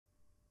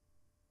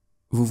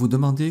Vous vous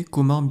demandez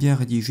comment bien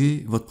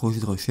rédiger votre projet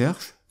de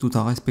recherche tout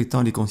en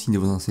respectant les consignes de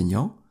vos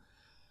enseignants.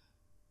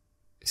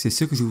 C'est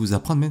ce que je vais vous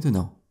apprendre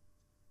maintenant.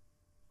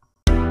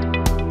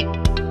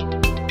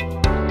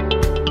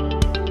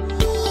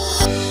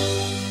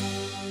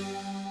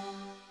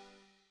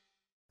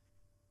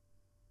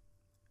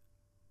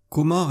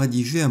 Comment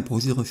rédiger un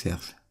projet de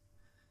recherche?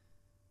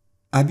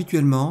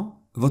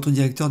 Habituellement, votre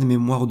directeur de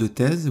mémoire ou de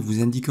thèse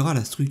vous indiquera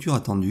la structure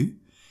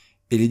attendue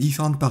et les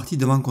différentes parties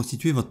devant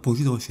constituer votre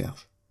projet de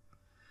recherche.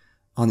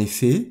 En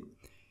effet,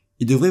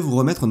 il devrait vous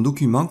remettre un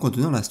document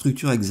contenant la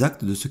structure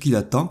exacte de ce qu'il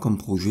attend comme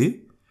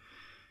projet.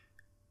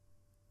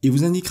 Il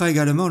vous indiquera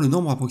également le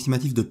nombre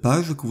approximatif de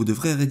pages que vous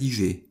devrez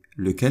rédiger,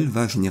 lequel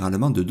va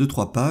généralement de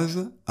 2-3 pages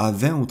à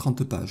 20 ou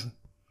 30 pages.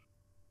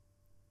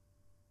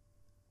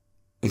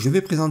 Je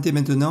vais présenter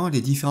maintenant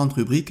les différentes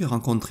rubriques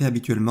rencontrées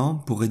habituellement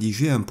pour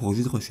rédiger un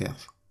projet de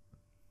recherche.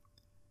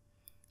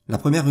 La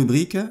première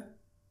rubrique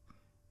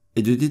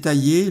est de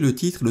détailler le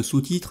titre et le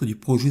sous-titre du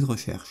projet de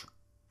recherche.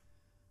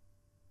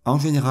 En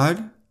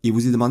général, il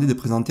vous est demandé de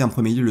présenter en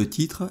premier lieu le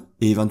titre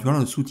et éventuellement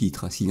le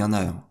sous-titre, s'il y en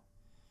a un.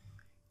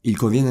 Il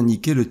convient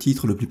d'indiquer le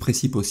titre le plus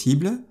précis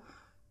possible,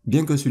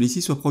 bien que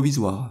celui-ci soit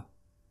provisoire.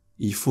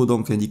 Il faut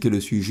donc indiquer le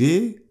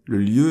sujet, le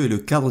lieu et le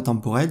cadre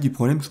temporel du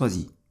problème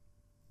choisi.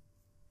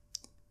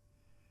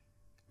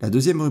 La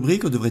deuxième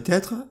rubrique devrait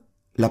être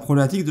la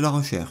problématique de la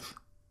recherche.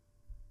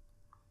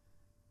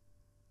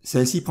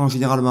 Celle-ci prend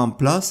généralement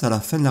place à la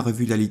fin de la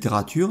revue de la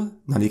littérature,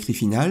 dans l'écrit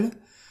final,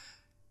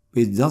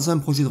 et dans un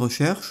projet de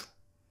recherche,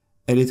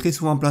 elle est très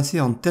souvent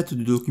placée en tête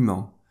du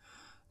document,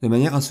 de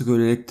manière à ce que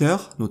le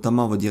lecteur,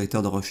 notamment votre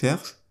directeur de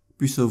recherche,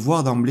 puisse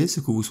voir d'emblée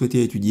ce que vous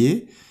souhaitez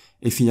étudier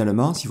et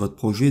finalement si votre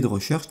projet de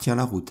recherche tient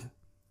la route.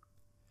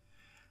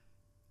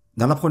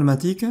 Dans la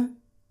problématique,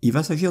 il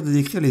va s'agir de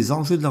décrire les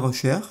enjeux de la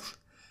recherche,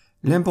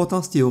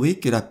 l'importance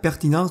théorique et la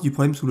pertinence du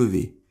problème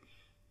soulevé.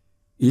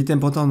 Il est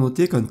important de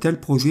noter qu'un tel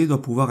projet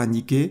doit pouvoir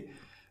indiquer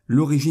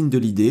l'origine de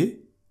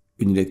l'idée,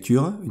 une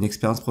lecture, une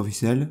expérience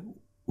professionnelle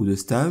ou de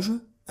stage,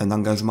 un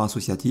engagement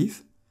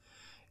associatif,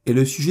 et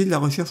le sujet de la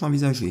recherche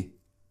envisagée.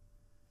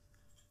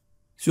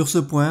 Sur ce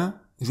point,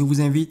 je vous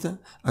invite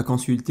à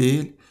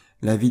consulter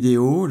la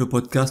vidéo, le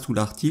podcast ou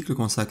l'article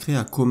consacré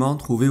à comment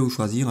trouver ou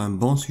choisir un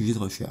bon sujet de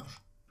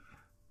recherche.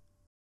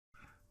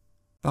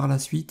 Par la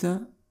suite,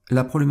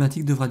 la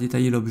problématique devra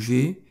détailler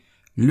l'objet,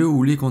 le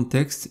ou les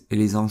contextes et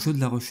les enjeux de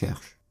la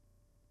recherche.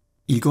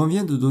 Il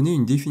convient de donner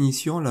une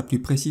définition la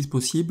plus précise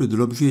possible de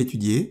l'objet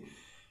étudié,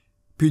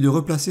 puis de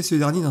replacer ce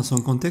dernier dans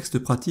son contexte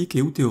pratique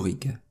et ou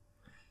théorique.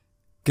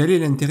 Quel est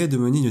l'intérêt de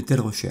mener une telle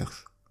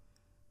recherche?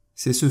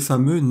 C'est ce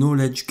fameux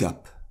knowledge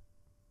gap.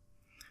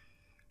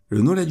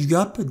 Le knowledge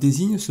gap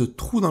désigne ce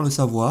trou dans le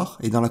savoir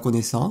et dans la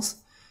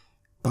connaissance,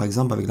 par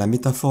exemple avec la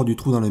métaphore du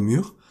trou dans le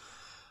mur,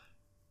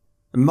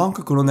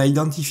 manque que l'on a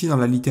identifié dans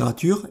la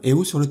littérature et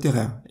ou sur le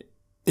terrain,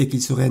 et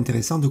qu'il serait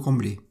intéressant de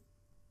combler.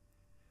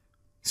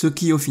 Ce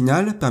qui, au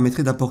final,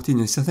 permettrait d'apporter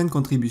une certaine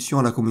contribution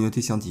à la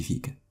communauté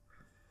scientifique.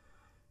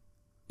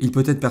 Il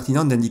peut être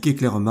pertinent d'indiquer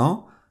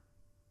clairement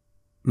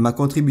 « Ma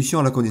contribution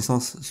à la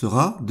connaissance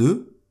sera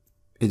de… »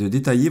 et de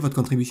détailler votre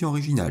contribution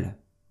originale.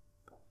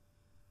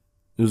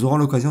 Nous aurons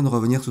l'occasion de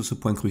revenir sur ce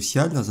point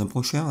crucial dans un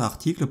prochain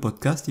article,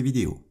 podcast et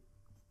vidéo.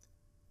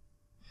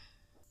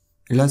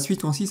 La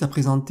suite consiste à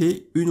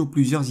présenter une ou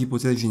plusieurs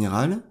hypothèses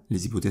générales,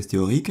 les hypothèses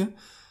théoriques,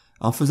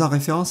 en faisant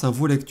référence à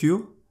vos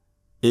lectures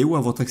et ou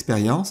à votre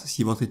expérience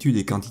si votre étude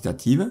est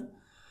quantitative,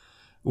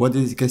 ou à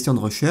des questions de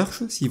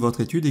recherche si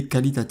votre étude est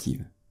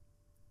qualitative.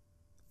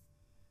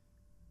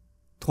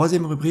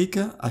 Troisième rubrique,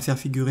 à faire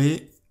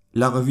figurer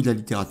la revue de la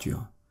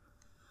littérature.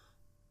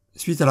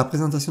 Suite à la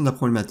présentation de la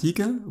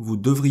problématique, vous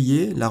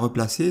devriez la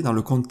replacer dans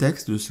le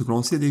contexte de ce que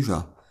l'on sait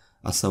déjà,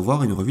 à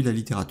savoir une revue de la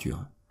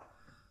littérature.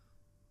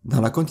 Dans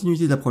la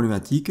continuité de la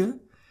problématique,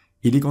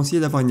 il est conseillé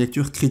d'avoir une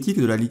lecture critique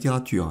de la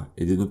littérature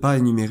et de ne pas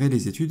énumérer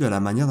les études à la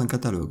manière d'un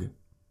catalogue.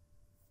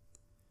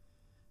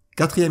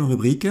 Quatrième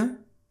rubrique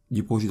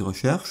du projet de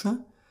recherche,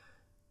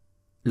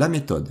 la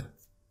méthode.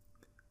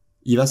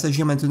 Il va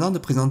s'agir maintenant de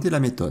présenter la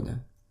méthode.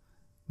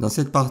 Dans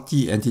cette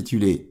partie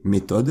intitulée «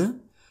 Méthode »,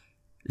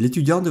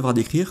 l'étudiant devra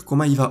décrire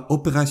comment il va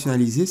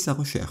opérationnaliser sa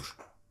recherche.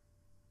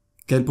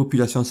 Quelle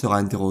population sera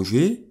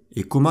interrogée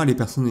et comment les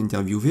personnes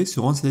interviewées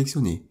seront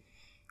sélectionnées.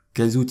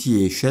 Quels outils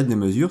et échelles de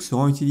mesure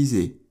seront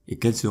utilisés et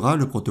quel sera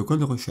le protocole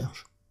de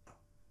recherche.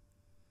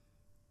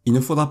 Il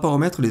ne faudra pas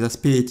omettre les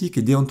aspects éthiques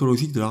et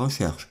déontologiques de la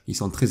recherche, ils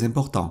sont très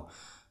importants,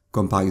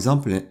 comme par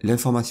exemple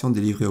l'information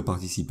délivrée aux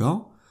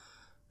participants,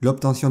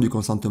 l'obtention du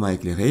consentement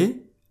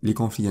éclairé, les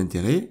conflits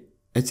d'intérêts,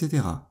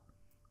 etc.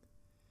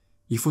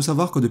 Il faut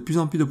savoir que de plus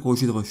en plus de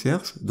projets de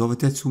recherche doivent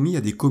être soumis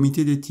à des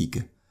comités d'éthique,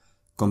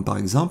 comme par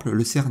exemple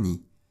le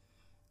CERNI,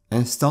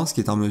 instance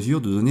qui est en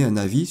mesure de donner un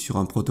avis sur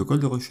un protocole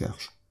de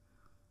recherche.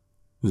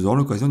 Nous aurons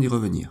l'occasion d'y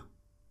revenir.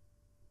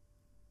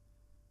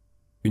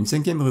 Une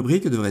cinquième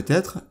rubrique devrait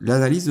être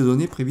l'analyse de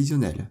données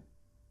prévisionnelles.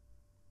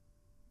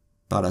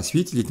 Par la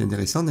suite, il est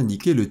intéressant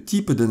d'indiquer le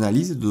type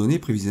d'analyse de données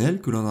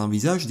prévisionnelles que l'on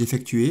envisage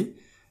d'effectuer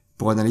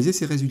pour analyser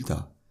ces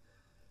résultats.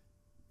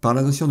 Par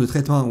la notion de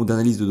traitement ou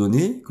d'analyse de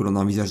données que l'on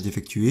envisage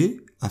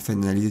d'effectuer afin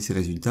d'analyser ces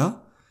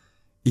résultats,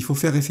 il faut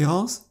faire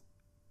référence,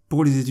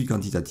 pour les études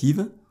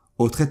quantitatives,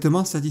 au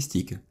traitement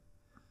statistique.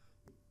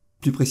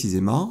 Plus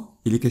précisément,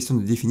 il est question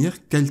de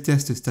définir quels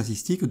tests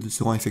statistiques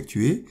seront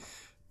effectués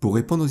pour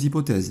répondre aux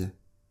hypothèses.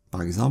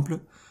 Par exemple,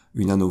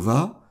 une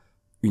ANOVA,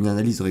 une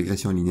analyse de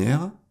régression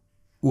linéaire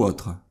ou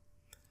autre.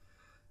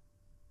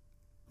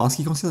 En ce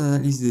qui concerne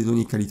l'analyse des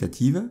données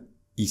qualitatives,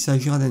 il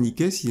s'agira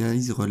d'indiquer si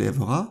l'analyse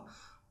relèvera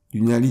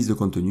d'une analyse de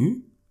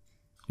contenu,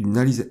 d'une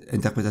analyse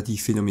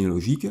interprétative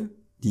phénoménologique,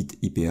 dite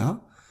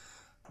IPA,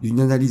 d'une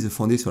analyse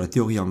fondée sur la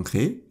théorie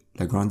ancrée,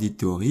 la grounded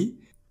theory,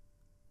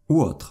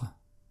 ou autre.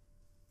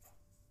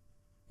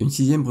 Une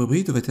sixième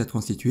rubrique devrait être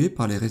constituée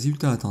par les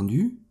résultats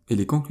attendus et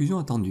les conclusions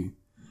attendues.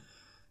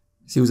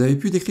 Si vous avez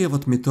pu décrire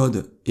votre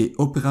méthode et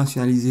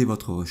opérationnaliser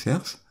votre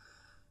recherche,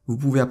 vous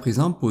pouvez à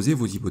présent poser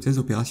vos hypothèses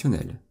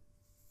opérationnelles.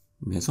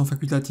 Mais elles sont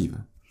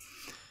facultatives.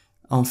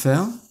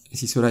 Enfin, et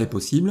si cela est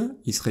possible,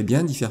 il serait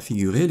bien d'y faire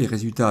figurer les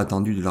résultats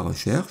attendus de la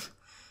recherche,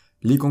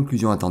 les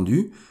conclusions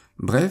attendues,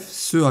 bref,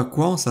 ce à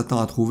quoi on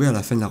s'attend à trouver à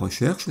la fin de la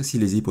recherche si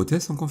les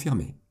hypothèses sont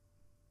confirmées.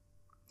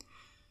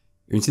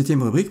 Une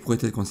septième rubrique pourrait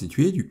être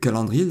constituée du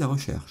calendrier de la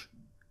recherche.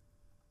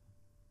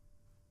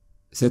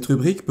 Cette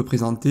rubrique peut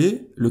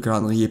présenter le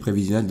calendrier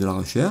prévisionnel de la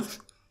recherche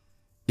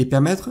et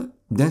permettre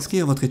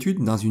d'inscrire votre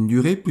étude dans une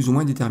durée plus ou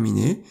moins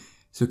déterminée,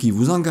 ce qui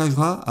vous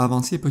engagera à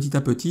avancer petit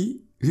à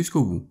petit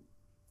jusqu'au bout.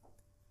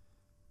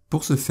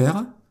 Pour ce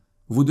faire,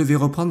 vous devez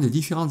reprendre les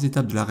différentes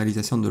étapes de la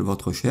réalisation de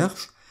votre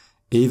recherche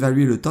et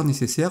évaluer le temps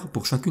nécessaire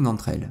pour chacune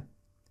d'entre elles.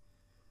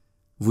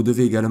 Vous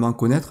devez également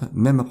connaître,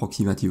 même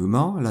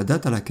approximativement, la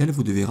date à laquelle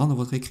vous devez rendre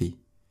votre écrit.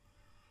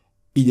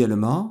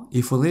 Idéalement,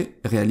 il faudrait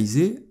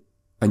réaliser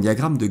un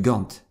diagramme de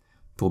Gantt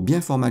pour bien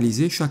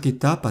formaliser chaque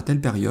étape à telle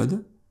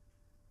période.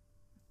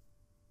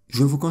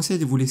 Je vous conseille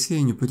de vous laisser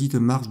une petite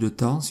marge de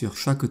temps sur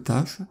chaque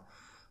tâche,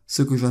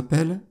 ce que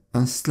j'appelle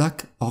un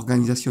slack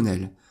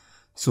organisationnel,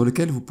 sur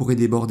lequel vous pourrez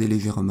déborder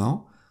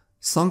légèrement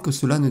sans que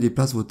cela ne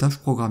déplace vos tâches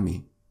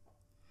programmées.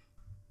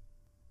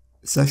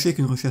 Sachez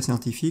qu'une recherche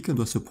scientifique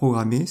doit se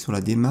programmer sur la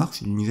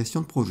démarche d'une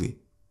gestion de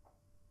projet.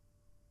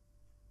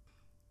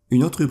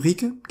 Une autre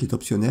rubrique, qui est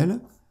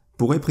optionnelle,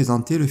 pourrait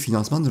présenter le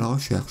financement de la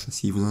recherche,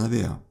 si vous en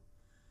avez un.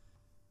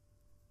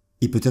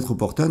 Il peut être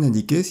opportun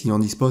d'indiquer si l'on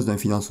dispose d'un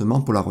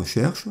financement pour la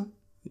recherche,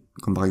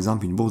 comme par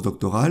exemple une bourse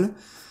doctorale,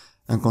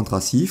 un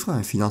contrat CIFRE,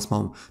 un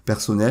financement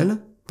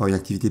personnel, par une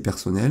activité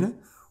personnelle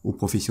ou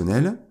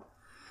professionnelle,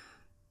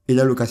 et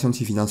l'allocation de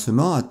ces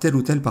financements à telle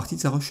ou telle partie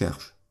de sa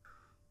recherche.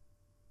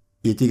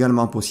 Il est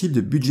également possible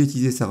de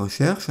budgétiser sa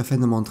recherche afin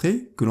de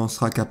montrer que l'on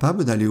sera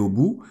capable d'aller au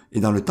bout et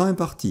dans le temps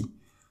imparti,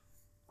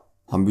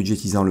 en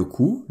budgétisant le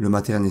coût, le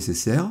matériel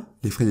nécessaire,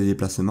 les frais de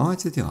déplacement,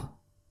 etc.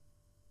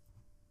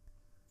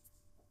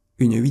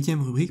 Une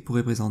huitième rubrique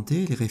pourrait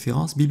présenter les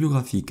références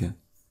bibliographiques.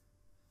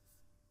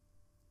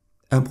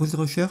 Un projet de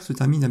recherche se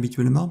termine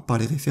habituellement par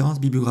les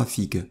références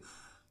bibliographiques,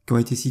 qui ont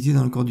été citées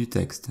dans le corps du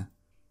texte.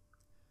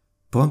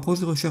 Pour un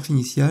projet de recherche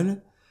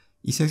initial,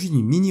 il s'agit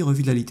d'une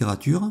mini-revue de la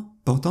littérature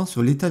portant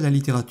sur l'état de la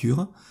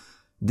littérature,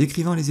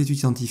 décrivant les études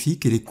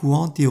scientifiques et les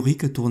courants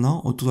théoriques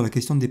tournant autour de la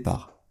question de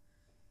départ.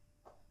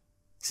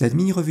 Cette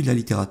mini-revue de la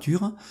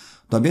littérature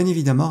doit bien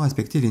évidemment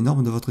respecter les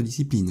normes de votre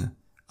discipline,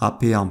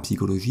 AP en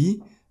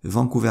psychologie,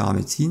 Vancouver en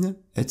médecine,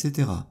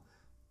 etc.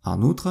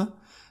 En outre,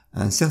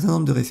 un certain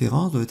nombre de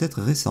références doivent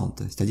être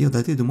récentes, c'est-à-dire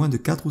datées de moins de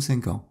 4 ou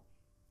 5 ans.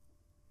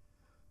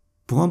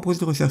 Pour un projet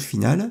de recherche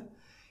final,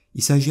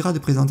 il s'agira de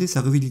présenter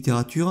sa revue de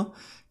littérature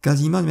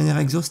quasiment de manière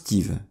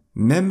exhaustive,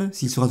 même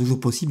s'il sera toujours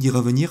possible d'y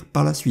revenir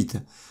par la suite,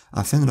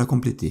 afin de la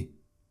compléter.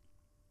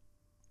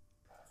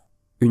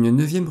 Une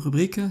neuvième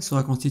rubrique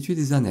sera constituée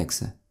des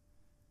annexes.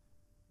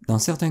 Dans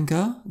certains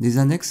cas, des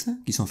annexes,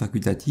 qui sont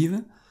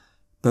facultatives,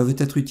 peuvent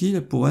être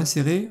utiles pour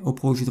insérer au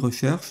projet de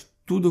recherche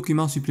tout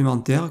document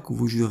supplémentaire que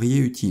vous jugeriez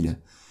utile,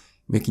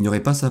 mais qui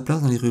n'aurait pas sa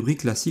place dans les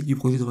rubriques classiques du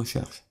projet de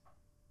recherche.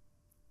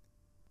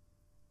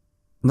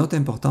 Note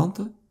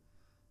importante,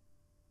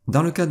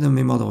 dans le cadre d'un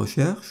mémoire de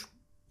recherche,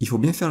 il faut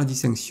bien faire la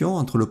distinction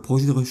entre le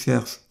projet de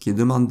recherche qui est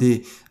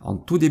demandé en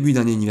tout début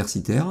d'année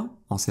universitaire,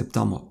 en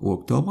septembre ou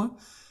octobre,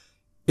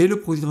 et le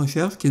projet de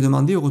recherche qui est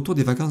demandé au retour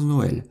des vacances de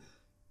Noël,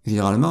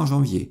 généralement en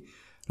janvier,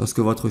 lorsque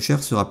votre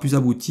recherche sera plus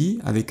aboutie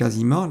avec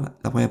quasiment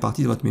la première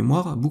partie de votre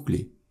mémoire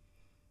bouclée.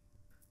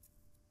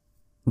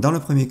 Dans le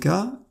premier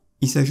cas,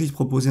 il s'agit de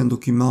proposer un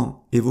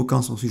document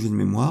évoquant son sujet de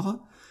mémoire,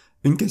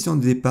 une question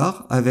de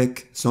départ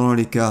avec, selon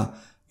les cas,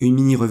 une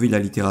mini-revue de la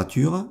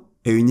littérature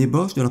et une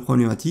ébauche de la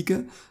problématique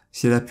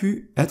si elle a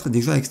pu être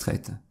déjà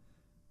extraite.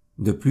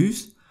 De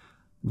plus,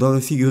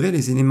 doivent figurer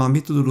les éléments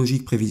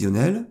méthodologiques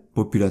prévisionnels,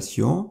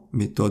 population,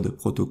 méthode,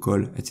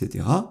 protocole,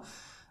 etc.,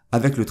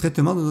 avec le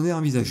traitement de données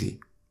envisagées.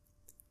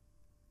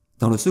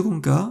 Dans le second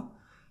cas,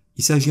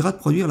 il s'agira de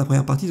produire la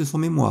première partie de son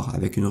mémoire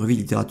avec une revue de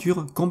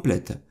littérature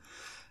complète,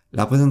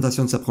 la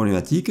présentation de sa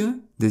problématique,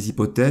 des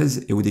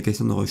hypothèses et ou des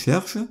questions de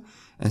recherche,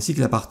 ainsi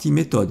que la partie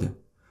méthode,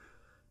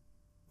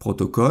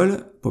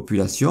 protocole,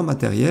 population,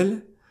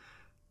 matériel,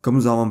 comme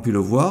nous avons pu le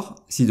voir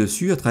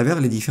ci-dessus à travers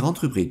les différentes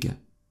rubriques.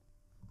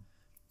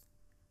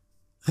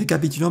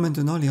 Récapitulons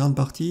maintenant les grandes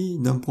parties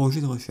d'un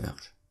projet de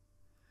recherche.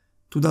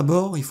 Tout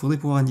d'abord, il faudrait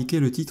pouvoir indiquer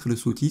le titre et le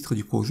sous-titre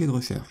du projet de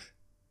recherche.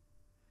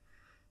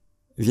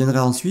 Viendrait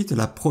ensuite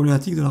la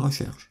problématique de la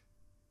recherche.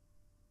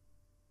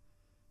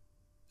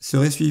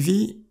 Serait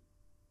suivi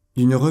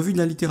d'une revue de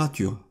la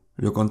littérature,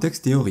 le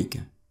contexte théorique.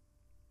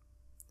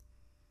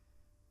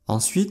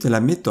 Ensuite,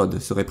 la méthode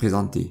serait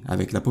présentée,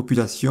 avec la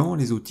population,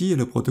 les outils et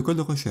le protocole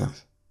de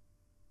recherche.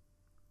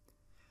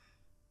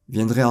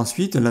 Viendrait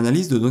ensuite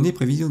l'analyse de données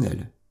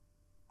prévisionnelles.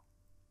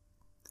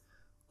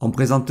 On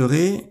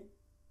présenterait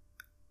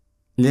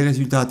les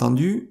résultats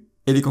attendus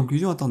et les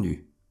conclusions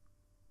attendues.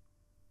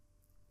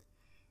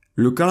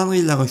 Le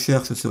calendrier de la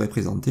recherche serait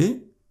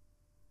présenté.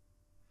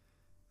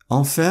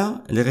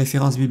 Enfin, les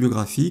références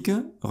bibliographiques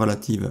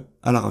relatives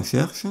à la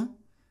recherche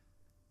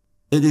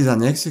et des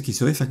annexes qui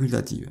seraient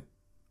facultatives.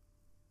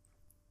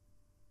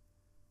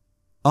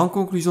 En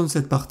conclusion de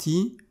cette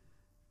partie,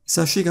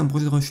 sachez qu'un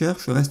projet de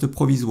recherche reste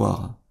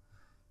provisoire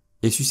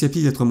et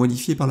susceptible d'être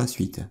modifié par la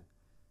suite.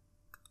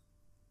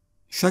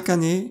 Chaque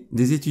année,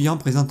 des étudiants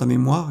présentent un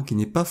mémoire qui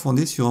n'est pas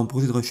fondé sur un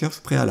projet de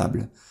recherche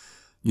préalable,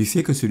 du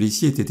fait que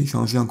celui-ci ait été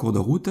changé en cours de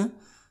route,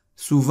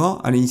 souvent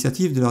à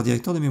l'initiative de leur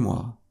directeur de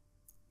mémoire.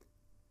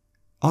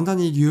 En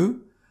dernier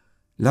lieu,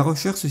 la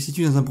recherche se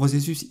situe dans un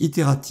processus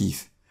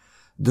itératif,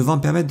 devant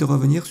permettre de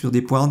revenir sur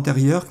des points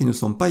antérieurs qui ne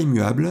sont pas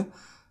immuables,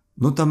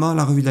 notamment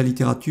la revue de la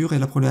littérature et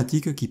la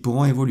problématique qui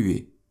pourront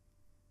évoluer.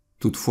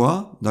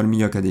 Toutefois, dans le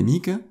milieu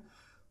académique,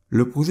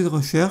 le projet de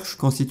recherche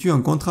constitue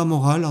un contrat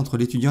moral entre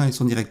l'étudiant et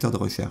son directeur de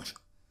recherche,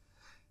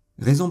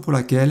 raison pour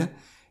laquelle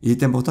il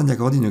est important d'y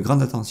accorder une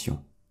grande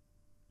attention.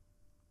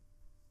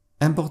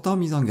 Important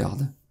mise en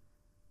garde.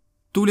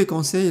 Tous les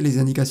conseils et les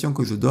indications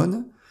que je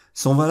donne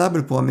sont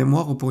valables pour un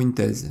mémoire ou pour une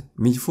thèse,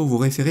 mais il faut vous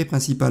référer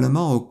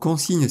principalement aux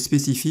consignes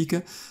spécifiques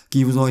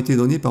qui vous ont été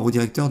données par vos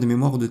directeurs de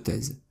mémoire ou de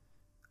thèse.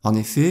 En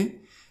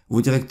effet,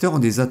 vos directeurs ont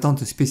des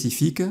attentes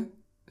spécifiques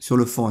sur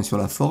le fond et sur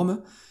la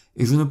forme,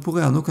 et je ne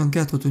pourrais en aucun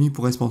cas être tenu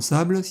pour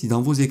responsable si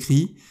dans vos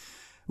écrits,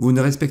 vous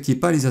ne respectiez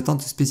pas les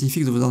attentes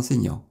spécifiques de vos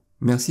enseignants.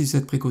 Merci de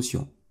cette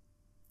précaution.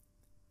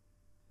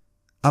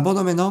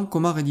 Abordons maintenant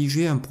comment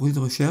rédiger un projet de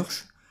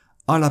recherche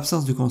en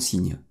l'absence de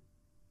consignes.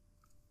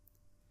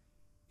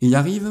 Il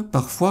arrive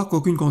parfois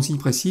qu'aucune consigne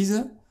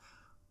précise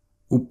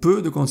ou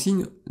peu de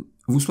consignes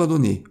vous soient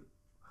données,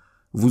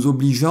 vous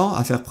obligeant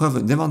à faire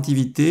preuve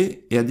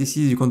d'inventivité et à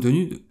décider du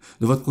contenu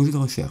de votre projet de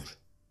recherche.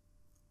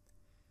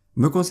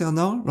 Me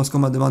concernant, lorsqu'on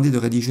m'a demandé de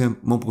rédiger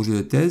mon projet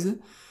de thèse,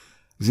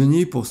 je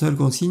n'ai eu pour seule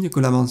consigne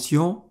que la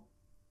mention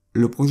 «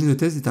 Le projet de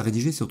thèse est à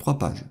rédiger sur 3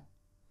 pages ».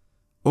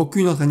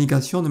 Aucune autre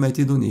indication ne m'a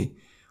été donnée,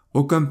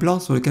 aucun plan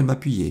sur lequel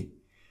m'appuyer.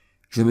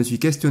 Je me suis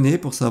questionné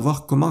pour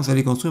savoir comment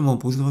j'allais construire mon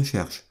projet de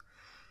recherche.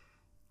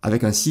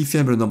 Avec un si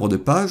faible nombre de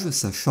pages,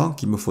 sachant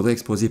qu'il me faudrait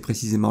exposer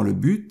précisément le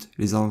but,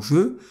 les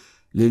enjeux,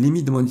 les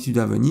limites de mon étude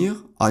à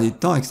venir, en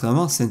étant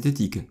extrêmement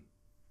synthétique.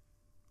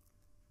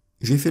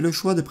 J'ai fait le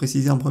choix de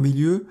préciser en premier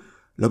lieu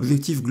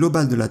l'objectif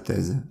global de la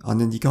thèse, en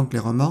indiquant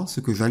clairement ce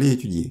que j'allais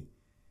étudier.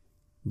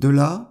 De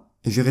là,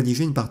 j'ai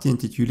rédigé une partie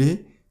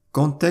intitulée «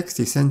 Contexte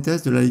et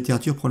synthèse de la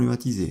littérature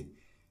problématisée »,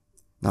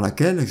 dans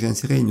laquelle j'ai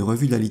inséré une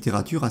revue de la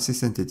littérature assez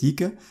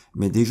synthétique,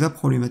 mais déjà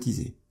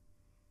problématisée.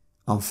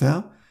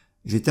 Enfin,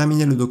 j'ai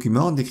terminé le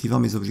document en décrivant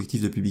mes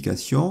objectifs de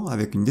publication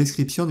avec une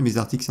description de mes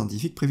articles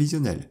scientifiques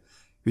prévisionnels,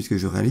 puisque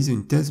je réalise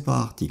une thèse par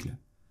article.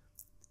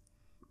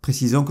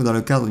 Précisons que dans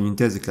le cadre d'une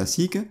thèse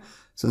classique,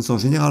 ce ne sont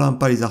généralement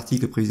pas les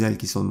articles prévisionnels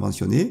qui sont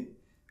mentionnés.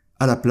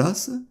 À la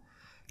place,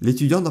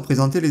 l'étudiant doit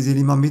présenter les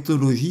éléments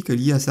méthodologiques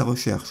liés à sa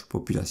recherche,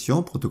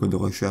 population, protocole de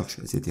recherche,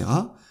 etc.,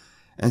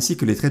 ainsi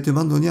que les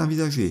traitements de données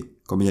envisagés,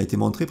 comme il a été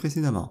montré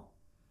précédemment.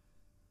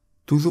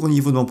 Toujours au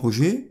niveau de mon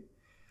projet,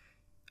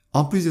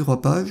 en plus des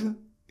 3 pages,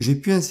 j'ai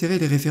pu insérer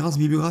les références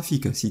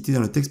bibliographiques citées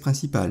dans le texte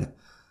principal,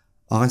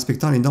 en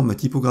respectant les normes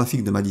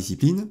typographiques de ma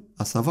discipline,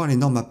 à savoir les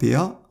normes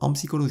APA en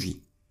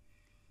psychologie.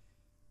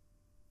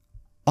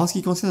 En ce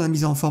qui concerne la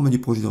mise en forme du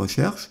projet de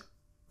recherche,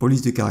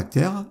 police de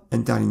caractères,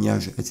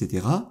 interlignage,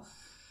 etc.,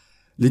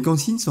 les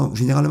consignes sont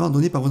généralement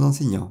données par vos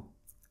enseignants.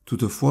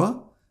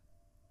 Toutefois,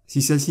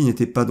 si celles-ci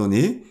n'étaient pas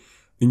données,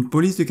 une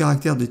police de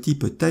caractères de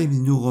type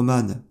Times New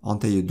Roman en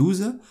taille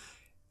 12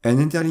 et un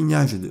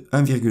interlignage de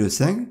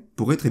 1,5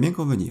 pourraient très bien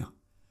convenir.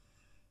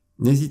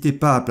 N'hésitez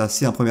pas à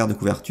placer en première de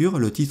couverture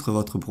le titre de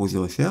votre projet de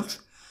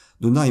recherche,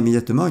 donnant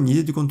immédiatement une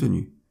idée du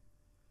contenu.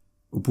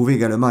 Vous pouvez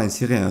également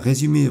insérer un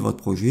résumé de votre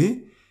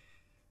projet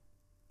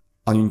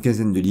en une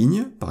quinzaine de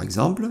lignes, par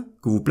exemple,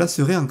 que vous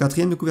placerez en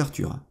 4e de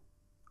couverture.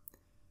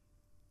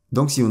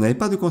 Donc si vous n'avez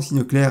pas de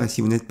consignes claires et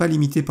si vous n'êtes pas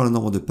limité par le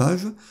nombre de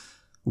pages,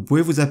 vous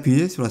pouvez vous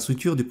appuyer sur la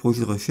structure du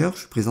projet de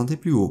recherche présenté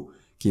plus haut,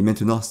 qui est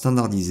maintenant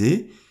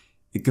standardisé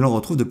et que l'on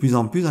retrouve de plus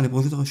en plus dans les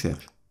projets de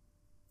recherche.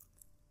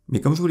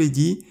 Mais comme je vous l'ai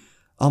dit,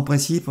 en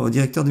principe, votre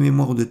directeur de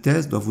mémoire ou de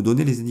thèse doit vous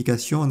donner les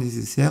indications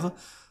nécessaires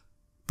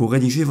pour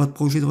rédiger votre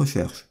projet de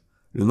recherche,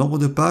 le nombre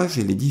de pages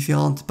et les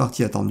différentes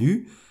parties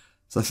attendues,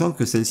 sachant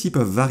que celles-ci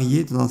peuvent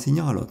varier d'un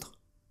enseignant à l'autre.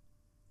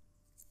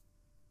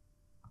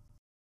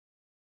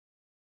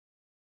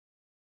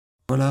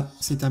 Voilà,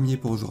 c'est terminé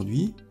pour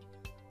aujourd'hui.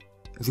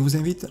 Je vous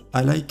invite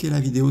à liker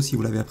la vidéo si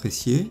vous l'avez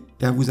appréciée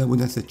et à vous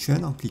abonner à cette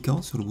chaîne en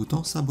cliquant sur le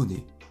bouton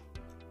s'abonner.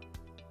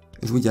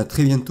 Je vous dis à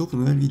très bientôt pour une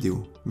nouvelle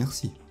vidéo.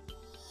 Merci.